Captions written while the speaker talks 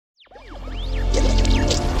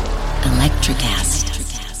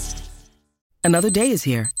NutraCast. Another day is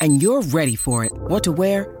here, and you're ready for it. What to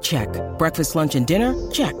wear? Check. Breakfast, lunch, and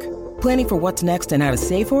dinner? Check. Planning for what's next and how to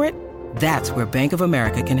save for it? That's where Bank of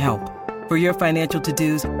America can help. For your financial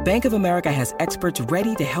to-dos, Bank of America has experts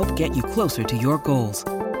ready to help get you closer to your goals.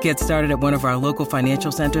 Get started at one of our local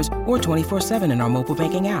financial centers or 24/7 in our mobile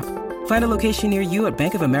banking app. Find a location near you at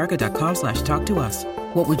bankofamerica.com/talktous.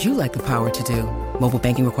 What would you like the power to do? Mobile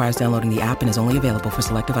banking requires downloading the app and is only available for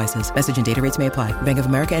select devices. Message and data rates may apply. Bank of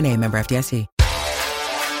America N.A., member FDIC.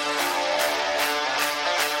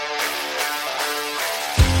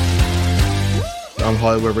 I'm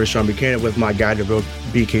Hollywood Rashawn Buchanan with my guy, the real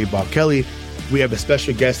BK Bob Kelly. We have a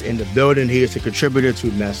special guest in the building. He is a contributor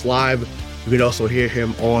to Mets Live. You can also hear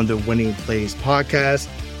him on the Winning Plays podcast.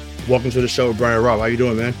 Welcome to the show, Brian Robb. How you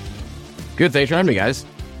doing, man? Good. Thanks for having me, guys.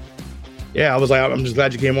 Yeah, I was like, I'm just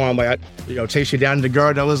glad you came on. I'm like, chase you down to the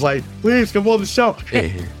garden. I was like, please come on the show.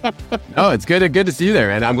 No, it's good to see you there,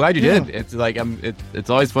 man. I'm glad you did. It's like it's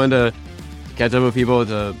always fun to catch up with people.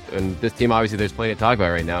 And this team, obviously, there's plenty to talk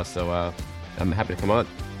about right now. So I'm happy to come on.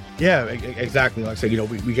 Yeah, exactly. Like I said,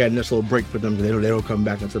 we got this little break for them. They don't come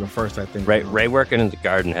back until the first, I think. Ray working in the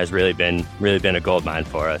garden has really been a gold mine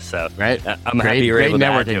for us. So right, I'm happy you're able to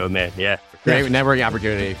add to it, man. Yeah, great networking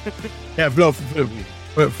opportunity. Yeah,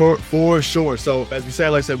 for sure. So as we said,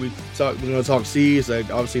 like I said, we're going to talk C's.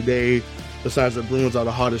 Like obviously, they, besides the Bruins, are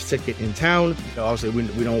the hottest ticket in town. Obviously,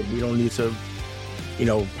 we don't need to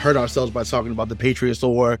hurt ourselves by talking about the Patriots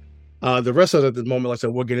or the rest of it at the moment. Like I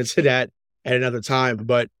said, we'll get into that at another time.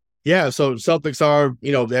 But yeah, so Celtics are,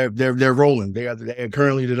 they're rolling. They are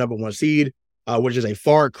currently the number one seed, which is a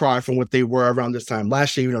far cry from what they were around this time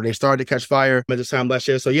last year. They started to catch fire at this time last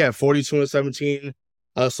year. So yeah, 42-17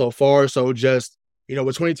 so far. So just,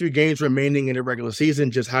 with 23 games remaining in the regular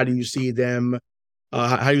season, just how do you see them?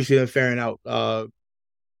 How do you see them faring out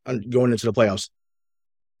going into the playoffs?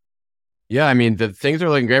 Yeah, I mean, the things are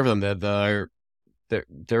looking great for them.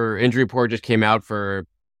 Their injury report just came out for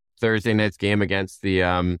Thursday night's game against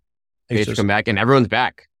the Patriots come back, and everyone's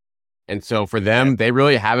back. And so for them, they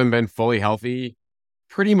really haven't been fully healthy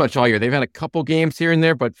pretty much all year. They've had a couple games here and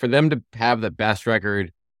there, but for them to have the best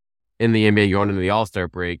record in the NBA going into the All-Star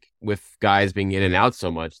break with guys being in and out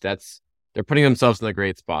so much, they're putting themselves in a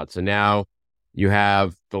great spot. So now you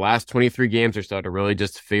have the last 23 games or so to really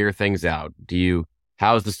just figure things out.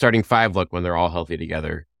 How's the starting five look when they're all healthy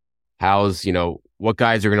together? How's, what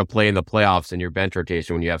guys are going to play in the playoffs in your bench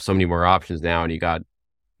rotation when you have so many more options now and you got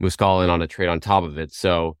Muscala in on a trade on top of it.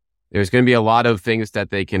 So there's going to be a lot of things that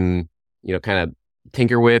they can, kind of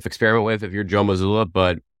tinker with, experiment with if you're Joe Mazzulla.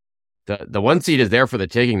 But the one seed is there for the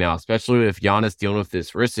taking now, especially if Giannis dealing with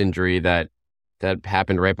this wrist injury that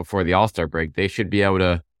happened right before the All-Star break. They should be able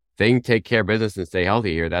to, they can take care of business and stay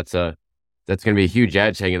healthy here. That's going to be a huge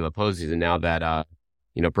edge heading into the postseason now that,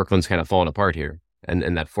 Brooklyn's kind of falling apart here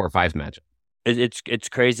and that 4-5 matchup. It's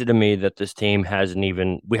crazy to me that this team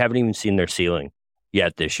we haven't even seen their ceiling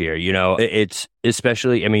yet this year. It's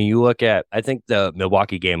especially, you look at, I think the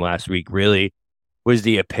Milwaukee game last week really was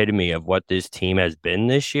the epitome of what this team has been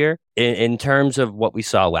this year in terms of what we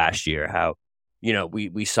saw last year, how,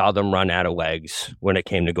 we saw them run out of legs when it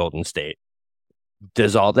came to Golden State.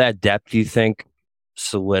 Does all that depth, you think,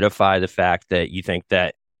 solidify the fact that you think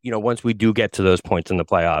that, once we do get to those points in the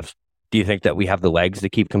playoffs, do you think that we have the legs to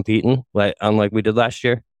keep competing unlike we did last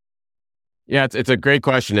year? Yeah, it's a great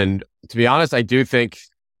question. And to be honest, I do think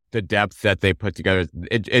the depth that they put together,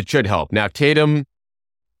 it should help. Now, Tatum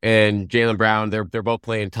and Jaylen Brown, they're both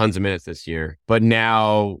playing tons of minutes this year. But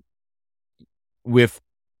now with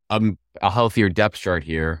a healthier depth chart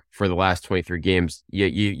here for the last 23 games,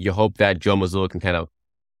 you hope that Joe Mazzulla can kind of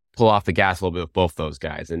pull off the gas a little bit with both those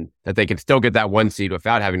guys and that they can still get that one seed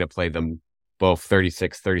without having to play them both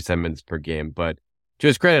 36, 37 minutes per game. But to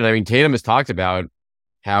his credit, Tatum has talked about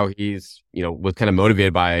how he's, was kind of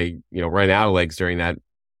motivated by, running out of legs during that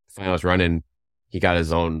finals run. And he got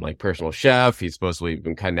his own personal chef. He's supposedly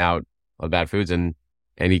been cutting out of bad foods. And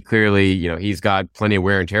he clearly, he's got plenty of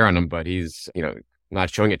wear and tear on him, but he's, not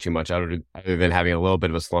showing it too much other than having a little bit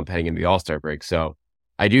of a slump heading into the All-Star break. So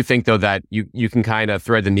I do think, though, that you can kind of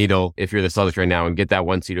thread the needle if you're the Celtics right now and get that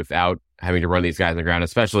one seed without having to run these guys on the ground,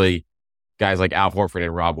 especially guys like Al Horford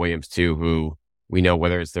and Rob Williams, too, who we know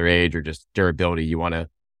whether it's their age or just durability,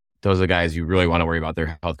 those are the guys you really want to worry about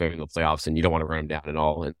their health going into the playoffs, and you don't want to run them down at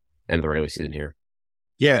all in the regular season here.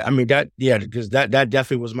 Yeah, because that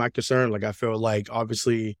definitely was my concern. I feel like,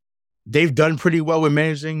 obviously, they've done pretty well with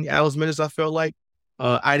managing Al's minutes, I feel like.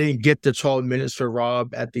 I didn't get the 12 minutes for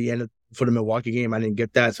Robb at the end for the Milwaukee game. I didn't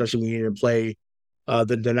get that, especially when he didn't play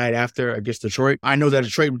the night after against Detroit. I know that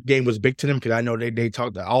Detroit game was big to them because I know they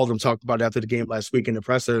talked, all of them talked about it after the game last week in the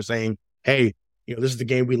presser saying, hey, this is the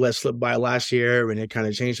game we let slip by last year, and it kind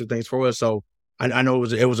of changed some things for us. So I know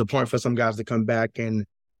it was a point for some guys to come back and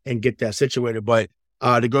get that situated. But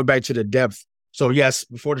to go back to the depth, so yes,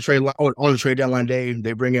 before the trade on the trade deadline day,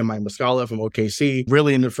 they bring in Mike Muscala from OKC.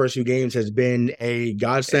 Really, in the first few games, has been a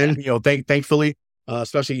godsend. Thankfully,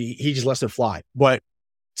 especially he just lets it fly. But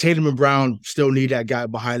Tatum and Brown still need that guy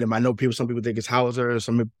behind him. I know some people think it's Hauser,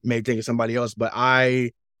 some may think it's somebody else, but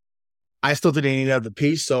I still think they need another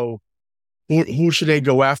piece. So who should they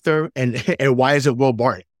go after, and why is it Will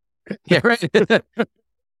Barton? Yeah, right.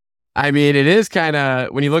 I mean, it is kind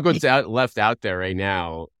of, when you look what's left out there right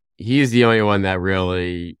now, he's the only one that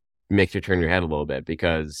really makes you turn your head a little bit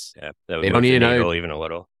because they don't need another, even a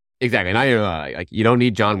little. Exactly. Like you don't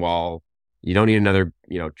need John Wall. You don't need another,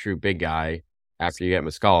 true big guy after you get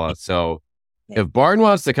Muscala. So if Barton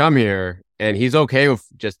wants to come here and he's okay with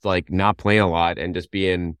just like not playing a lot and just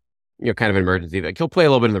being, kind of an emergency, like he'll play a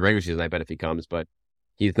little bit in the regular season, I bet, if he comes, but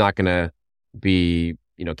he's not going to be,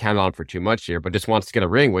 counted on for too much here, but just wants to get a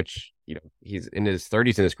ring, which, he's in his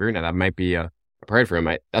 30s in his career now. That might be a priority for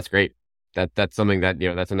him. That's great. That's something that,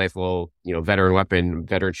 that's a nice little,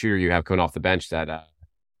 veteran shooter you have coming off the bench that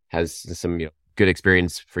has some, good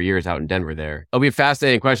experience for years out in Denver there. It'll be a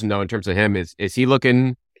fascinating question, though, in terms of him. Is he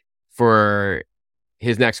looking for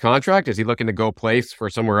his next contract? Is he looking to go place for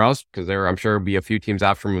somewhere else? Because I'm sure, will be a few teams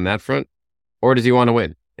after him on that front. Or does he want to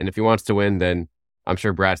win? And if he wants to win, then I'm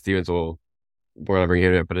sure Brad Stevens will bring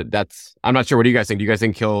him in. But I'm not sure. What do you guys think? Do you guys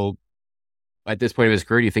think he'll, at this point of his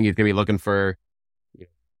career, do you think he's going to be looking for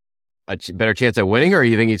a better chance at winning? Or do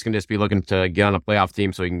you think he's going to just be looking to get on a playoff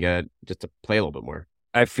team so he can get just to play a little bit more?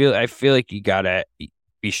 I feel like you gotta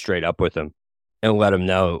be straight up with him and let him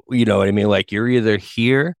know. You know what I mean? Like, you're either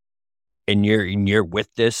here and you're with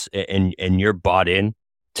this and you're bought in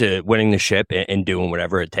to winning the ship and doing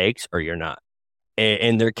whatever it takes, or you're not.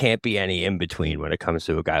 And there can't be any in between when it comes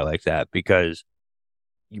to a guy like that, because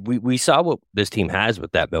we saw what this team has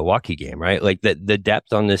with that Milwaukee game, right? Like the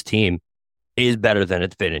depth on this team is better than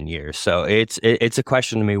it's been in years. So it's a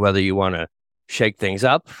question to me whether you want to shake things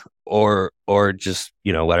up or just,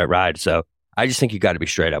 let it ride. So I just think you got to be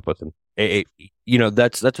straight up with him.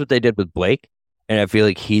 That's what they did with Blake. And I feel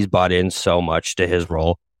like he's bought in so much to his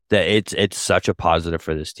role that it's such a positive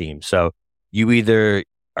for this team. So you either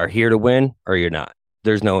are here to win or you're not.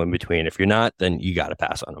 There's no in between. If you're not, then you got to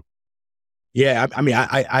pass on him. Yeah. I mean,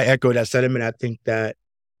 I echo that sentiment. I think that,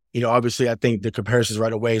 obviously I think the comparisons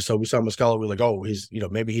right away. So we saw Muscala, we're like, oh, he's,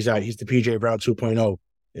 maybe he's the PJ Brown 2.0.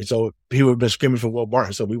 And so people have been screaming for Will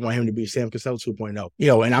Barton. So we want him to be Sam Cassell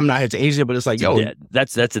 2.0. And I'm not here to age it, but it's like,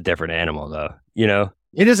 that's a different animal though.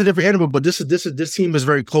 It is a different animal, but this team is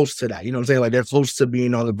very close to that. You know what I'm saying? Like, they're close to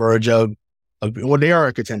being on the verge of well, they are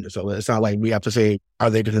a contender. So it's not like we have to say, are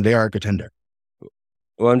they contender? They are a contender.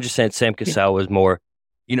 Well, I'm just saying Sam Cassell was more,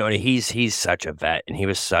 he's such a vet, and he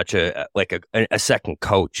was such a second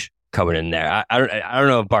coach coming in there. I don't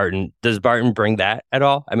know if does Barton bring that at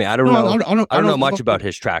all? I mean, I don't know much about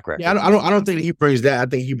his track record. Yeah, I don't think he brings that. I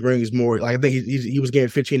think he brings more. Like, I think he was getting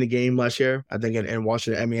 15 a game last year. I think in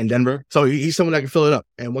Washington, in Denver. So he's someone that can fill it up.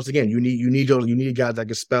 And once again, you need guys that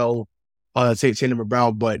can spell Tatum and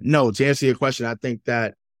Brown. But no, to answer your question, I think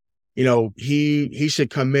that he should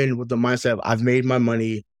come in with the mindset of, I've made my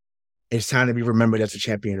money. It's time to be remembered as a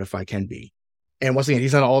champion if I can be. And once again,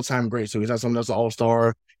 he's not an all-time great, so he's not someone that's an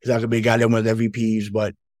all-star. He's not going to be a guy that wins MVPs,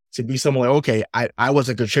 but to be someone like, okay, I was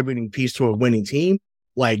a contributing piece to a winning team,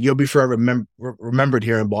 like, you'll be forever remembered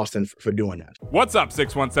here in Boston for doing that. What's up,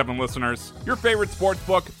 617 listeners? Your favorite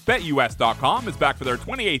sportsbook, BetUS.com, is back for their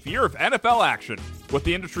 28th year of NFL action. With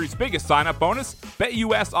the industry's biggest sign-up bonus,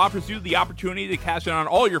 BetUS offers you the opportunity to cash in on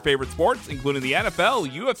all your favorite sports, including the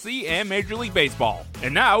NFL, UFC, and Major League Baseball.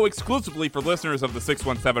 And now, exclusively for listeners of the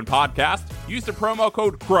 617 podcast, use the promo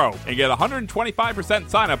code CROW and get a 125%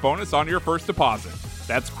 sign-up bonus on your first deposit.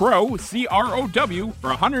 That's CROW, C-R-O-W,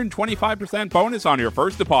 for a 125% bonus on your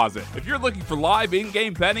first deposit. If you're looking for live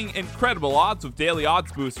in-game betting, incredible odds with daily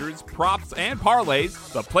odds boosters, props, and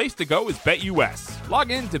parlays, the place to go is BetUS.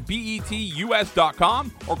 Log in to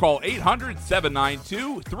betus.com or call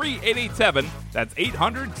 800-792-3887. That's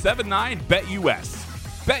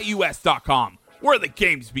 800-79-BET-US. BetUS.com, where the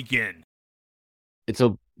games begin. It's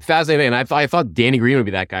a fascinating, and I thought Danny Green would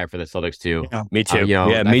be that guy for the Celtics too. Yeah, me too. I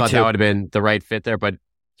thought that would have been the right fit there, but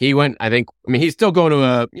he went. He's still going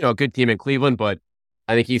to a good team in Cleveland, but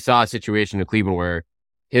I think he saw a situation in Cleveland where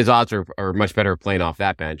his odds are much better playing off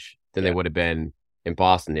that bench than they would have been in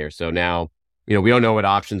Boston there. So now, we don't know what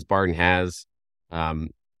options Barton has.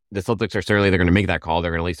 the Celtics are certainly, they're going to make that call.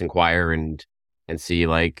 They're going to at least inquire and see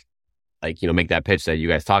like, make that pitch that you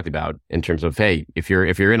guys talked about in terms of, hey, if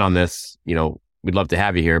you're in on this, we'd love to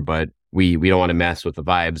have you here, but we don't want to mess with the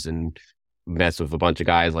vibes and mess with a bunch of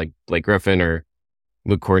guys like Blake Griffin or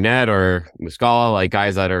Luke Cornett or Muscala, like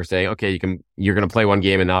guys that are saying, okay, you're going to play one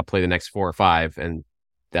game and not play the next 4 or 5, and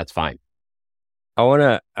that's fine. I want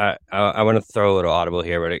to throw a little audible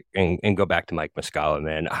here, and go back to Mike Muscala,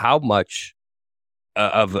 man. How much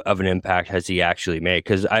of an impact has he actually made?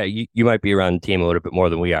 Because you might be around the team a little bit more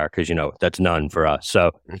than we are, because that's none for us.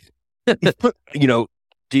 So,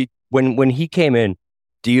 when he came in,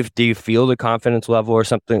 do you feel the confidence level or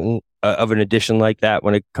something of an addition like that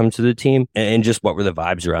when it comes to the team? And just what were the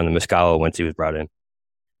vibes around the Muscala once he was brought in?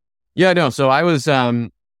 Yeah, no. So I was,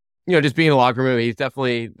 just being in the locker room, he's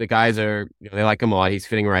definitely, the guys are, they like him a lot. He's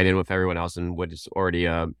fitting right in with everyone else and what is already,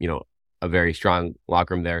 a very strong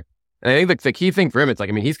locker room there. And I think the key thing for him, it's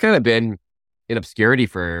like, he's kind of been in obscurity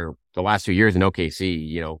for the last 2 years in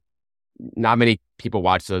OKC. Not many people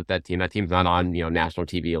watch that team. That team's not on, national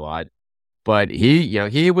TV a lot. But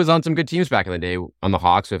he was on some good teams back in the day on the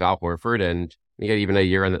Hawks with Al Horford, and he got even a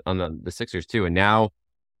year on the Sixers too. And now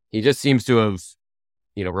he just seems to have,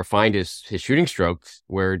 refined his shooting strokes,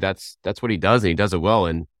 where that's what he does, and he does it well.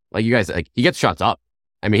 And like you guys, like, he gets shots up.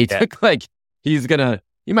 Took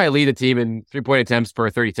he might lead the team in 3-point attempts per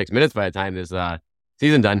 36 minutes by the time this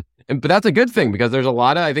season done. But that's a good thing, because there's a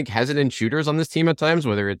lot of, I think, hesitant shooters on this team at times,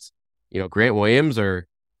 whether it's Grant Williams or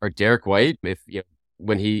Derek White.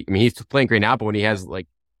 When he's playing great now, but when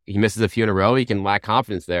he misses a few in a row, he can lack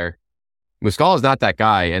confidence there. Muscala is not that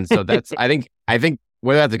guy. And so that's, I think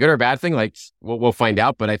whether that's a good or a bad thing, like we'll find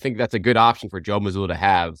out, but I think that's a good option for Joe Mazzulla to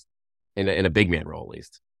have in a big man role, at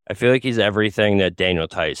least. I feel like he's everything that Daniel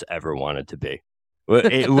Tice ever wanted to be.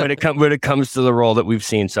 When it comes to the role that we've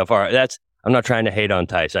seen so far. I'm not trying to hate on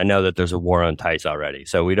Tice. I know that there's a war on Tice already,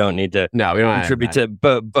 so we don't need to we don't contribute to,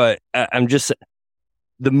 but I'm just,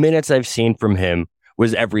 the minutes I've seen from him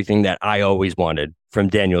was everything that I always wanted from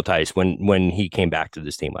Daniel Tice when he came back to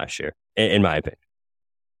this team last year, in my opinion.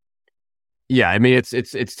 Yeah,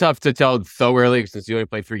 it's tough to tell so early since you only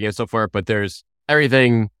played 3 games so far, but there's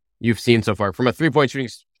everything you've seen so far. From a 3-point shooting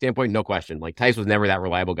standpoint, no question. Like, Tice was never that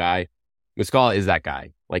reliable guy. Muscala is that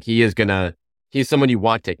guy. Like, he's someone you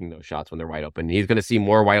want taking those shots when they're wide open. He's going to see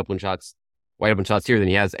more wide open shots here than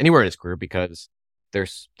he has anywhere in his career, because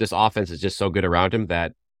this offense is just so good around him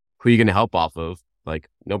that who are you going to help off of? Like,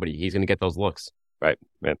 nobody. He's going to get those looks. Right.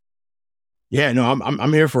 Man. Yeah, no,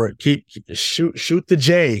 I'm here for it. Keep shoot the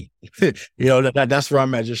J. That's where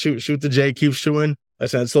I'm at. Just shoot the J. Keep shooting.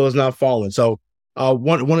 So it's not falling. So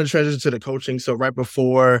one of the treasures to the coaching. So right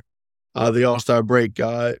before the All-Star break,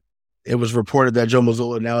 it was reported that Joe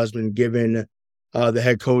Mazzulla now has been given the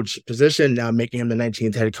head coach position, now making him the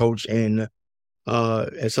 19th head coach in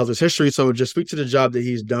Celtics history. So just speak to the job that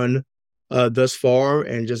he's done thus far,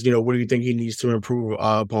 and just, what do you think he needs to improve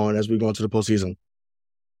upon as we go into the postseason?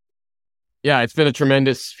 Yeah, it's been a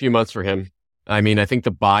tremendous few months for him. I think the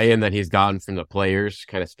buy-in that he's gotten from the players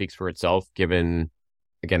kind of speaks for itself, given,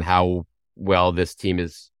 again, how well this team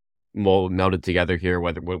is melded together here,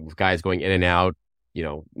 whether with guys going in and out,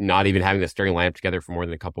 not even having the starting lineup together for more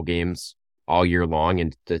than a couple games all year long,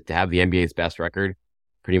 and to have the NBA's best record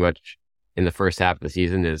pretty much in the first half of the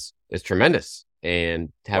season is tremendous.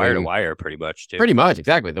 And wire to wire, pretty much, too. Pretty much,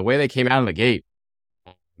 exactly. The way they came out of the gate,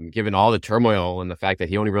 given all the turmoil and the fact that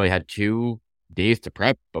he only really had 2 days to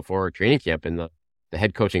prep before training camp in the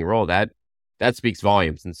head coaching role, that speaks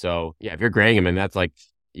volumes. And so, yeah, if you're grading him, and that's like,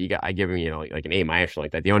 I give him, like an A-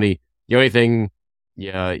 like that. The only thing,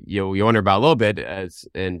 you wonder about a little bit,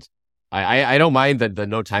 and I don't mind the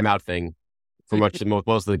no timeout thing for most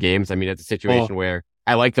of the games. It's a situation where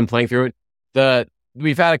I like them playing through it.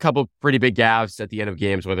 We've had a couple pretty big gaffes at the end of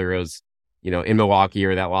games, whether it was, in Milwaukee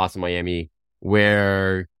or that loss in Miami,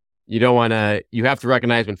 where you have to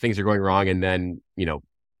recognize when things are going wrong, and then,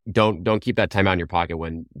 don't keep that timeout in your pocket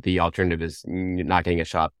when the alternative is not getting a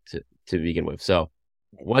shot to begin with. So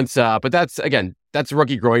but that's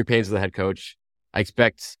rookie growing pains of the head coach. I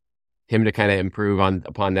expect him to kind of improve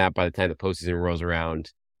upon that by the time the postseason rolls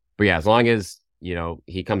around. But yeah, as long as,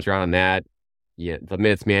 he comes around on that, the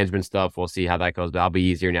minutes management stuff, we'll see how that goes. But that'll be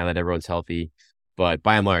easier now that everyone's healthy. But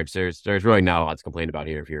by and large, there's really not a lot to complain about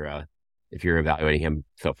here if you're evaluating him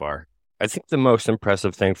so far. I think the most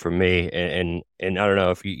impressive thing for me, and I don't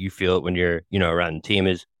know if you feel it when you're around the team,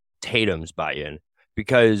 is Tatum's buy-in,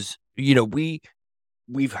 because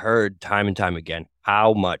we've heard time and time again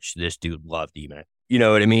how much this dude loved Ime. You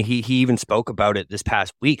know what I mean? He even spoke about it this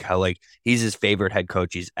past week, how he's his favorite head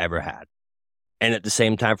coach he's ever had. And at the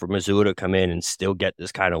same time, for Missoula to come in and still get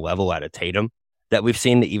this kind of level out of Tatum that we've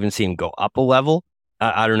seen, to even see him go up a level.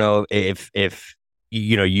 I don't know if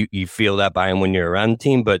you feel that by him when you're around the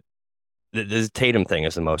team, but this Tatum thing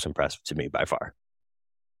is the most impressive to me by far.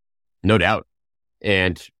 No doubt.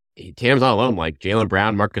 And Tatum's not alone. Like Jaylen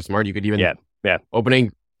Brown, Marcus Smart, you could even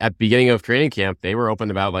opening at beginning of training camp, they were open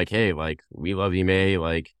about like, hey, like we love Ime,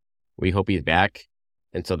 like we hope he's back.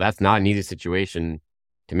 And so that's not an easy situation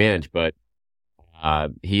to manage, but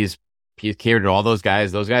he's catered to all those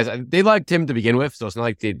guys. Those guys, they liked him to begin with, so it's not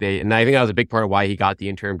like they. And I think that was a big part of why he got the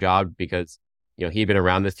interim job, because he'd been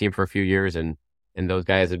around this team for a few years, and those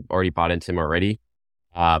guys had already bought into him already.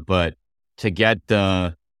 But to get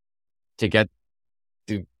the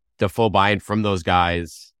full buy-in from those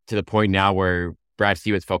guys to the point now where Brad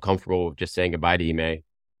Stevens felt comfortable with just saying goodbye to Ime,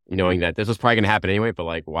 knowing that this was probably going to happen anyway. But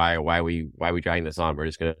like, why are we dragging this on? We're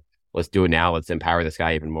just let's do it now. Let's empower this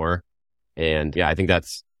guy even more. And yeah, I think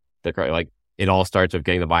that's it all starts with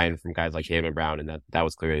getting the buy-in from guys like Jaylen Brown, and that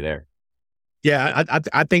was clearly there. Yeah,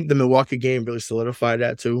 I think the Milwaukee game really solidified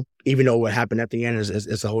that too. Even though what happened at the end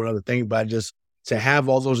is a whole other thing, but just to have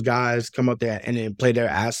all those guys come up there and then play their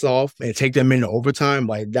ass off and take them into overtime,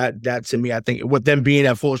 like that to me, I think with them being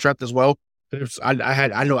at full strength as well.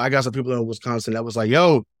 I got some people in Wisconsin that was like,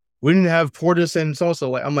 "Yo, we didn't have Portis and Sosa."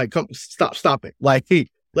 Like, I'm like, stop it. Like, hey,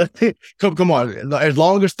 come on. As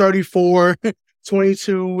long as 34,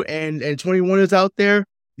 22, and 21 is out there,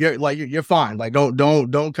 you're fine. Like,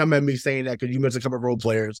 don't come at me saying that because you missed a couple of role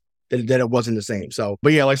players that it wasn't the same. So,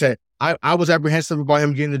 but yeah, like I said, I was apprehensive about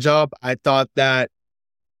him getting the job. I thought that,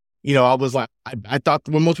 I was like, I thought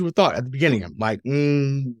what most people thought at the beginning. I'm like,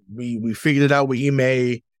 we figured it out with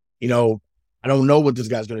Ime. I don't know what this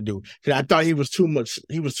guy's gonna do. Because I thought he was too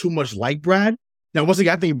much like Brad. Now, once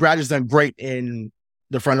again, I think Brad has done great in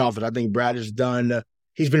the front office. I think Brad has done.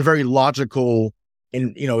 He's been very logical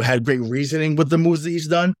and had great reasoning with the moves that he's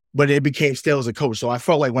done. But it became stale as a coach. So I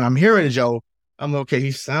felt like when I'm hearing Joe, I'm like, okay.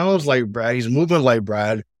 He sounds like Brad. He's moving like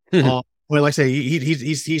Brad. Well, like I say,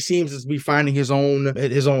 he seems to be finding his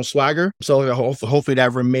own swagger. So hopefully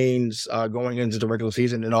that remains going into the regular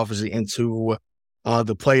season and obviously into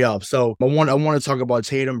the playoffs. So I want to talk about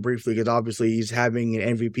Tatum briefly because obviously he's having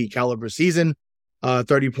an MVP caliber season.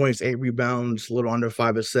 30 points, 8 rebounds, a little under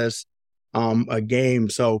 5 assists a game.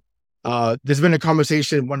 So there's been a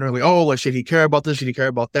conversation wondering like, should he care about this? Should he care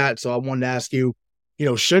about that? So I wanted to ask you,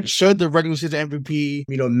 should the regular season MVP,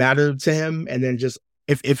 matter to him? And then just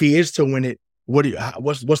if he is to win it,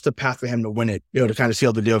 what's the path for him to win it, to kind of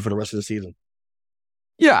seal the deal for the rest of the season?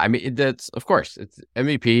 Yeah, I mean, that's, of course, it's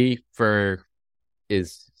MVP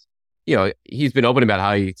he's been open about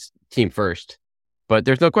how he's team first, but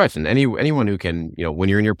there's no question. Anyone who can, when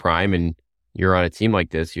you're in your prime and you're on a team like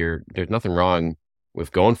this, there's nothing wrong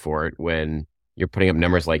with going for it when you're putting up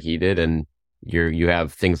numbers like he did, and you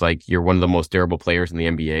have things like you're one of the most durable players in the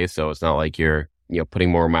NBA. So it's not like you're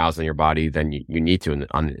putting more miles on your body than you need to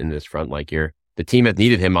in this front. Like the team has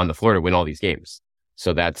needed him on the floor to win all these games.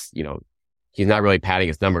 So that's he's not really padding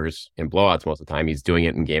his numbers in blowouts most of the time. He's doing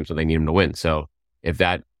it in games where they need him to win. So if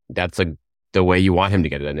that's the way you want him to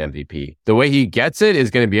get an MVP, the way he gets it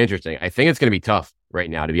is going to be interesting. I think it's going to be tough right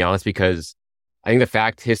now, to be honest, because I think the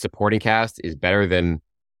fact his supporting cast is better than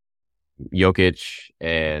Jokic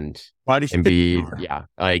and Embiid,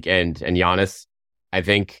 and Giannis, I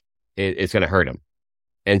think it's going to hurt him.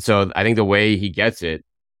 And so I think the way he gets it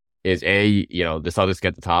is the Celtics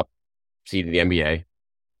get the top seed in the NBA,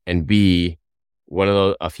 and B,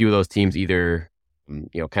 a few of those teams either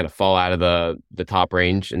kind of fall out of the top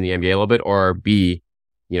range in the NBA a little bit, or B,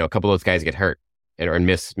 a couple of those guys get hurt and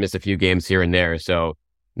miss a few games here and there. So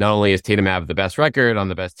not only is Tatum have the best record on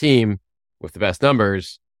the best team with the best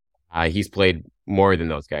numbers, he's played more than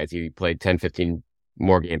those guys. He played 10, 15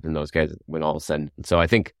 more games than those guys when all is said. And so I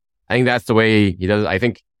think that's the way he does it. I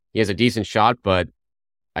think he has a decent shot, but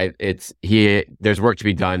there's work to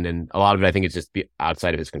be done, and a lot of it I think is just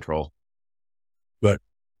outside of his control. But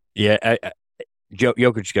yeah,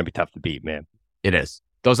 Jokic is going to be tough to beat, man. It is.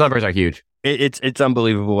 Those numbers are huge. It's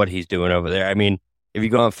unbelievable what he's doing over there. I mean, if you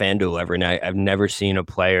go on FanDuel every night, I've never seen a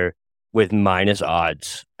player with minus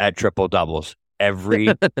odds at triple doubles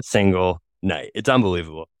every single night. It's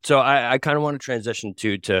unbelievable. So I kind of want to transition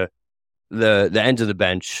to the ends of the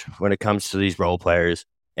bench when it comes to these role players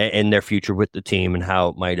and their future with the team and how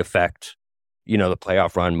it might affect, the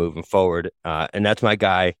playoff run moving forward. And that's my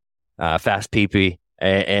guy, Fast PP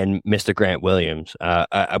and Mr. Grant Williams.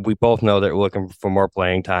 We both know that they're looking for more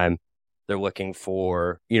playing time. They're looking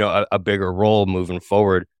for, a bigger role moving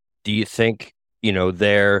forward. Do you think,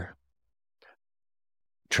 they're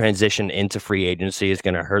transition into free agency is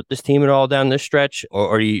going to hurt this team at all down this stretch,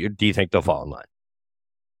 or do you think they'll fall in line?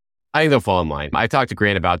 I think they'll fall in line. I talked to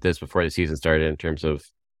Grant about this before the season started in terms of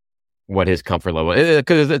what his comfort level is,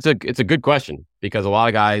 because it's a good question, because a lot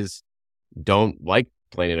of guys don't like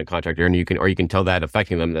playing in a contract year, and you can tell that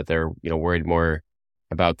affecting them, that they're worried more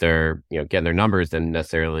about their getting their numbers than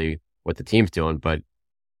necessarily what the team's doing. But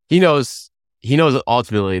he knows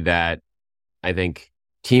ultimately that I think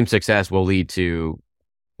team success will lead to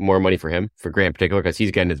more money for him, for Grant in particular, because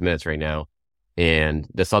he's getting his minutes right now. And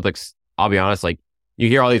the Celtics, I'll be honest, like, you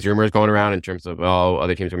hear all these rumors going around in terms of,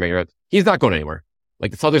 other teams are making it. He's not going anywhere.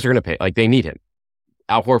 Like, the Celtics are going to pay. Like, they need him.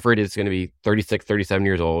 Al Horford is going to be 36, 37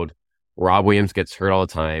 years old. Robb Williams gets hurt all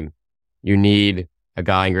the time. You need a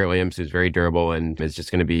guy in Grant Williams who's very durable and is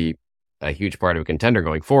just going to be a huge part of a contender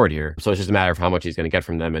going forward here. So it's just a matter of how much he's going to get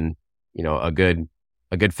from them. And,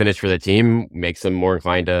 a good finish for the team makes them more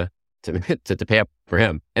inclined to pay up for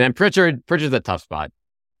him. And then Pritchard's a tough spot.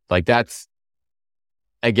 Like, that's,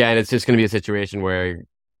 again, it's just going to be a situation where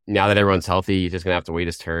now that everyone's healthy, he's just going to have to wait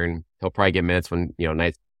his turn. He'll probably get minutes when,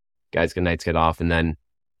 nights get off. And then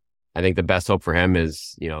I think the best hope for him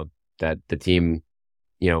is, that the team,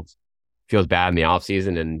 feels bad in the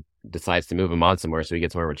offseason and decides to move him on somewhere so he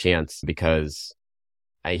gets more of a chance, because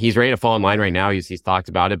he's ready to fall in line right now. He's talked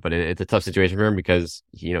about it, but it's a tough situation for him because,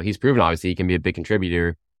 he's proven obviously he can be a big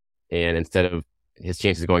contributor. And instead of his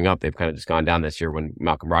chances going up, they've kind of just gone down this year when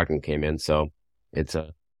Malcolm Brogdon came in. So it's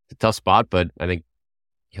a tough spot, but I think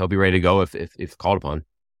he'll be ready to go if called upon.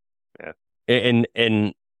 Yeah. And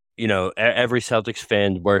every Celtics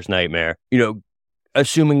fan's worst nightmare,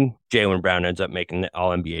 assuming Jaylen Brown ends up making the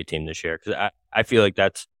All-NBA team this year, because I feel like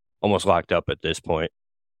that's almost locked up at this point.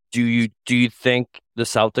 Do you think the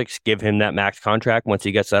Celtics give him that max contract once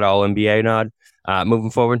he gets that All-NBA nod moving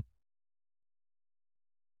forward?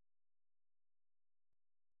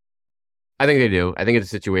 I think they do. I think it's a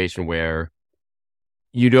situation where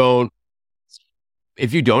if you don't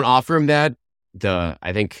offer him that,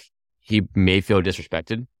 I think he may feel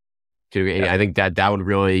disrespected. I think that would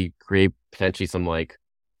really create potentially some like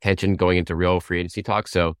tension going into real free agency talk.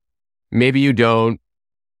 So maybe you don't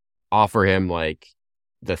offer him like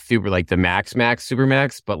the max super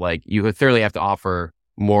max, but like you would thoroughly have to offer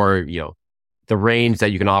more. The range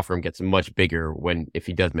that you can offer him gets much bigger if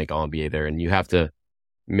he does make All NBA there, and you have to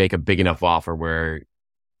make a big enough offer where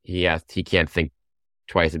he can't think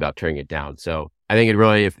twice about turning it down. So I think it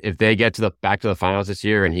really, if they get back to the finals this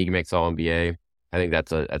year and he makes All NBA, I think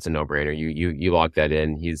that's a no brainer. You lock that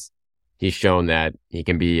in. He's shown that he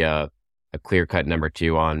can be a clear cut number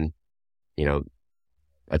 2 on,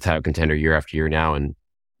 a title contender year after year now. And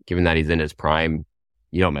given that he's in his prime,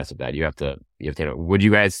 you don't mess with that. You have to. Would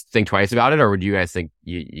you guys think twice about it, or would you guys think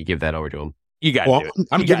you give that over to him? You got to do it.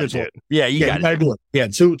 I'm giving it to him. Yeah, you got to do it. Yeah,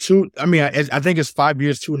 two. I mean, I think it's 5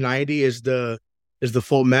 years, 290 is the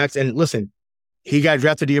full max. And listen, he got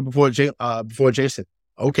drafted the year before Jayson.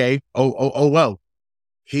 Okay. Oh well.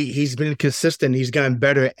 He's been consistent. He's gotten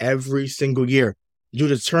better every single year. Do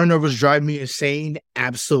the turnovers drive me insane?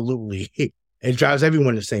 Absolutely. It drives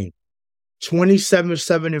everyone insane. 27,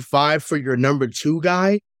 7, and 5 for your number 2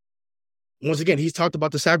 guy. Once again, he's talked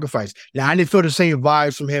about the sacrifice. Now, I didn't feel the same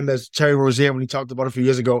vibes from him as Terry Rozier when he talked about it a few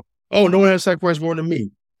years ago. Oh, no one has sacrificed more than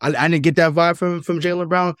me. I didn't get that vibe from Jaylen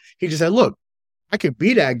Brown. He just said, look, I could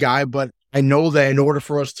be that guy, but I know that in order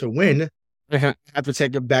for us to win, I have to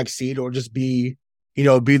take a back seat or just be the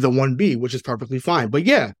 1B, which is perfectly fine. But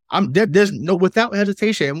yeah, there's no, without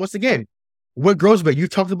hesitation. And once again, what grows back, you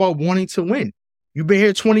talked about wanting to win. You've been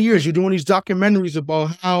here 20 years. You're doing these documentaries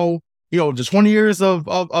about how, the 20 years of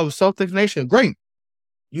Celtics Nation. Great.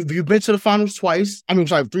 You've been to the finals twice. 3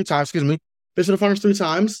 times, excuse me. Been to the finals 3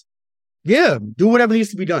 times. Yeah, do whatever needs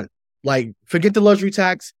to be done. Like, forget the luxury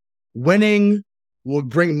tax. Winning will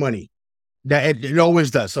bring money. That it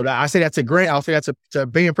always does. So I say that to Grant. I'll say that to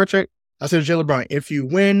Benny Pritchard. I say to Jaylen Brown. If you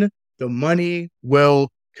win, the money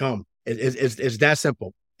will come. It's that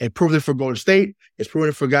simple. It proved it for Golden State. It's proven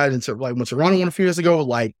it for guys when Toronto won a few years ago.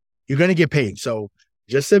 Like, you're gonna get paid. So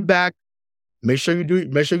just sit back. Make sure you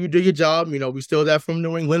do your job. We steal that from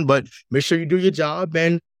New England, but make sure you do your job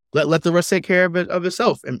and let the rest take care of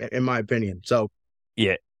itself. In my opinion. So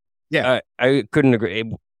yeah. I couldn't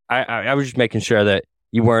agree. I was just making sure that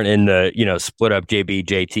you weren't in the split up JB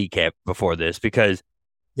JT camp before this, because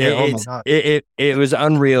it was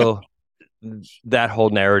unreal, that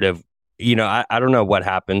whole narrative. I don't know what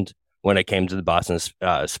happened when it came to the Boston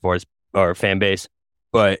sports or fan base,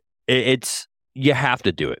 but it's you have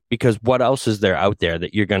to do it, because what else is there out there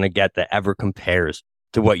that you're going to get that ever compares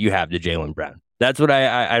to what you have to Jaylen Brown? That's what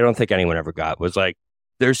I don't think anyone ever got, was like,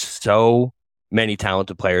 there's so many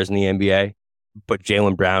talented players in the NBA, but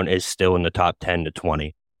Jaylen Brown is still in the top 10 to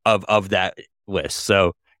 20 of that list.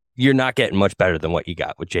 So you're not getting much better than what you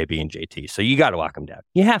got with JB and JT. So you got to lock them down.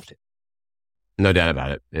 You have to. No doubt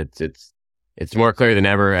about it. It's more clear than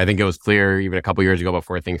ever. I think it was clear even a couple years ago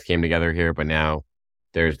before things came together here, but now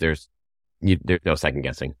there's no second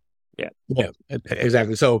guessing. Yeah,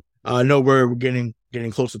 exactly. So I know we're getting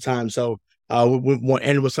close to time. So we want to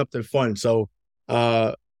end with something fun. So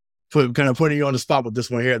kind of putting you on the spot with this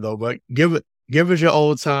one here though, but give us your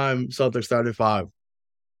old time Celtics starting five.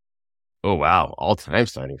 Oh wow, all time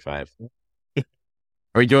starting five. Are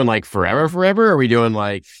we doing like forever? Or are we doing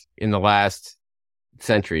like in the last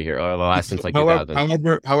century here, or the last since like 2000?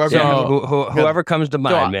 Whoever comes to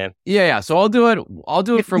mind, man. Yeah. So I'll do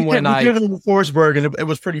it from when I did it with Forsberg, and it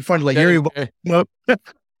was pretty fun. Like here you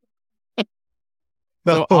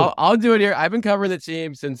So I'll do it here. I've been covering the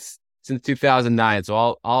team since 2009,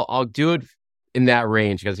 so I'll do it in that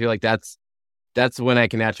range because I feel like that's when I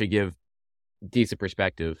can actually give decent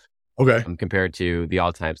perspective. Okay. Compared to the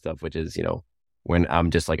all time stuff, which is when I'm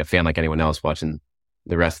just like a fan like anyone else watching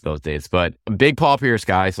the rest of those days. But a big Paul Pierce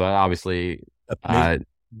guy, so obviously top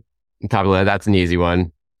of that, that's an easy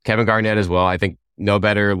one. Kevin Garnett as well. I think no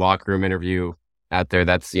better locker room interview out there.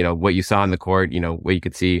 That's what you saw on the court, what you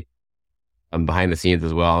could see behind the scenes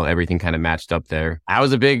as well. Everything kind of matched up there. I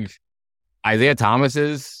was a big Isaiah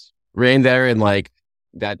Thomas's reign there in like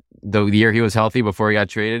that the year he was healthy before he got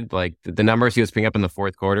traded. Like the numbers he was picking up in the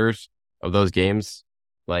fourth quarters of those games.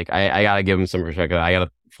 Like I gotta give him some respect. I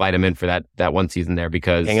gotta flight him in for that one season there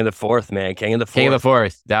because King of the Fourth, man. King of the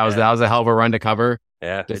Fourth. That was a hell of a run to cover.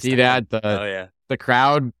 Yeah. To see that the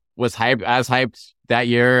crowd was hyped that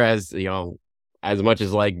year as as much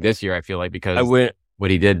as like this year. I feel like because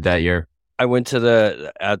what he did that year. I went to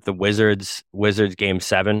the Wizards game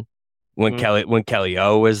 7 when Kelly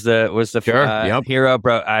O was the hero,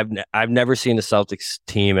 bro. I've never seen the Celtics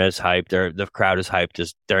team as hyped or the crowd as hyped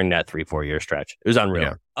as during that 3-4 year stretch. It was unreal.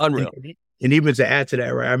 Yeah. Unreal. And even to add to that,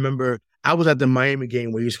 right? I remember I was at the Miami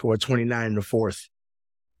game where he scored 29 in the fourth.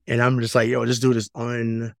 And I'm just like, yo, this dude is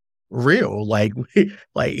unreal. Like he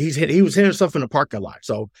was hitting stuff in the parking lot.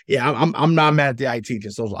 So yeah, I'm not mad at the IT.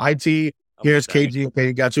 Just those IT. Here's KG.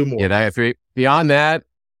 Okay, got two more. Yeah, that three. Beyond that,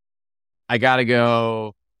 I gotta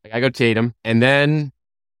go Tatum, and then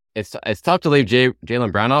it's tough to leave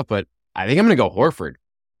Jaylen Brown off, but I think I'm gonna go Horford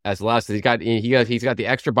as the last. He's got the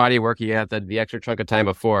extra body work. He had the extra chunk of time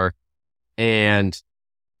before, and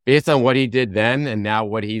based on what he did then, and now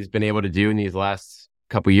what he's been able to do in these last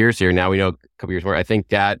couple years here. Now we know a couple years more. I think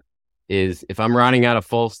that is, if I'm rounding out a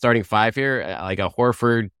full starting five here, like a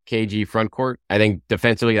Horford KG front court, I think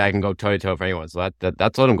defensively I can go toe to toe for anyone. So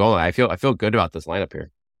that's what I'm going with. I feel good about this lineup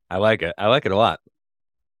here. I like it. I like it a lot.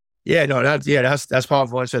 Yeah, no, that's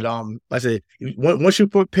powerful. I said, once you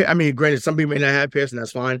put, I mean, granted, some people may not have Pierce, and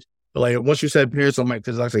that's fine. But like once you said Pierce, I'm like,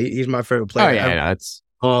 because like I said, he's my favorite player. Oh yeah, it's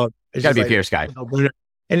gotta be Pierce guy.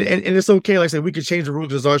 And it's okay. Like I said, we could change the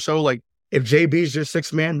rules as our show. Like if JB's your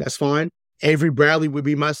sixth man, that's fine. Avery Bradley would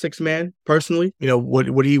be my sixth man personally.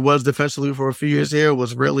 What he was defensively for a few years here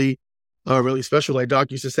was really special. Like Doc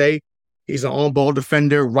used to say, he's an on-ball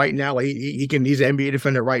defender right now. Like he's an NBA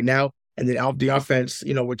defender right now, and then out the offense,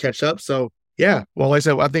 would catch up. So yeah, well, like I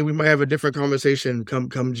said, I think we might have a different conversation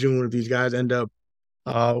come June if these guys end up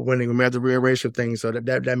winning. We might have to rearrange some things, so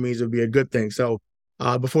that means it'll be a good thing. So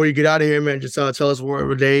before you get out of here, man, just tell us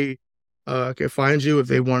where they can find you if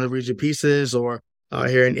they want to read your pieces or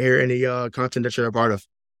hear any content that you're a part of.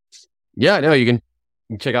 Yeah, no, you can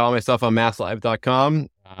check out all my stuff on masslive.com.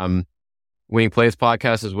 Winning Plays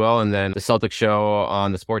podcast as well, and then the Celtics show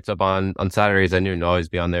on the Sports Up on Saturdays at noon. I'll always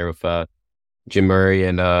be on there with Jim Murray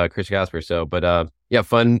and Chris Gasper. So, but yeah,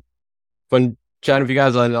 fun chatting with you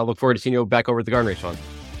guys, and I'll look forward to seeing you back over at the Garden Race, Sean.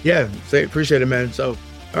 Yeah, appreciate it, man. So,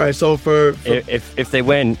 all right, so for if they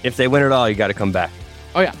win it all, you got to come back.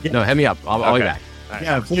 Oh yeah, no, hit me up. I'll be back. Right.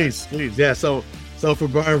 Yeah, please, yeah. So for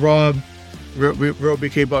Brian, Robb, real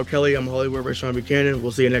BK Bob Kelly, I'm Hollywood Ray Sean Buchanan.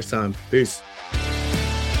 We'll see you next time. Peace.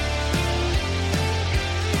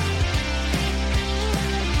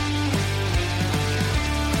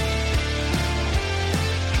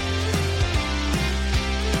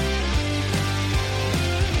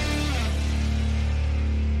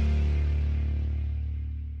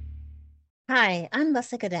 Hi, I'm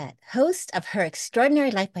Lessa Cadet, host of Her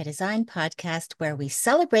Extraordinary Life by Design podcast, where we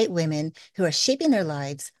celebrate women who are shaping their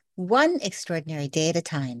lives one extraordinary day at a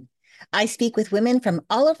time. I speak with women from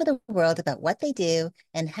all over the world about what they do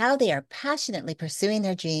and how they are passionately pursuing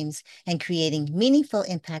their dreams and creating meaningful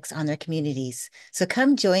impacts on their communities. So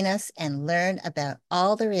come join us and learn about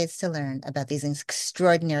all there is to learn about these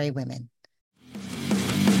extraordinary women.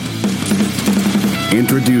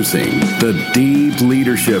 Introducing the Deep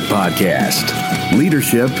Leadership Podcast.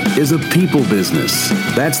 Leadership is a people business.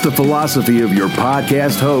 That's the philosophy of your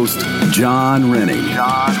podcast host, John Rennie.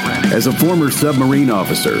 As a former submarine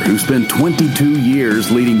officer who spent 22 years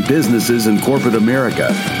leading businesses in corporate America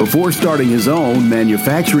before starting his own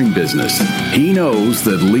manufacturing business, he knows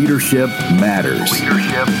that leadership matters.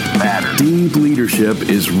 Deep Leadership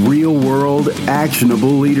is real-world,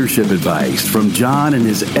 actionable leadership advice from John and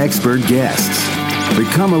his expert guests.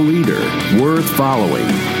 Become a leader worth following.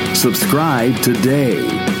 Subscribe today.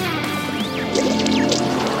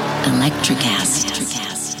 Electricast.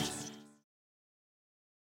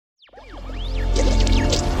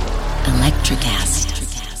 Electricast.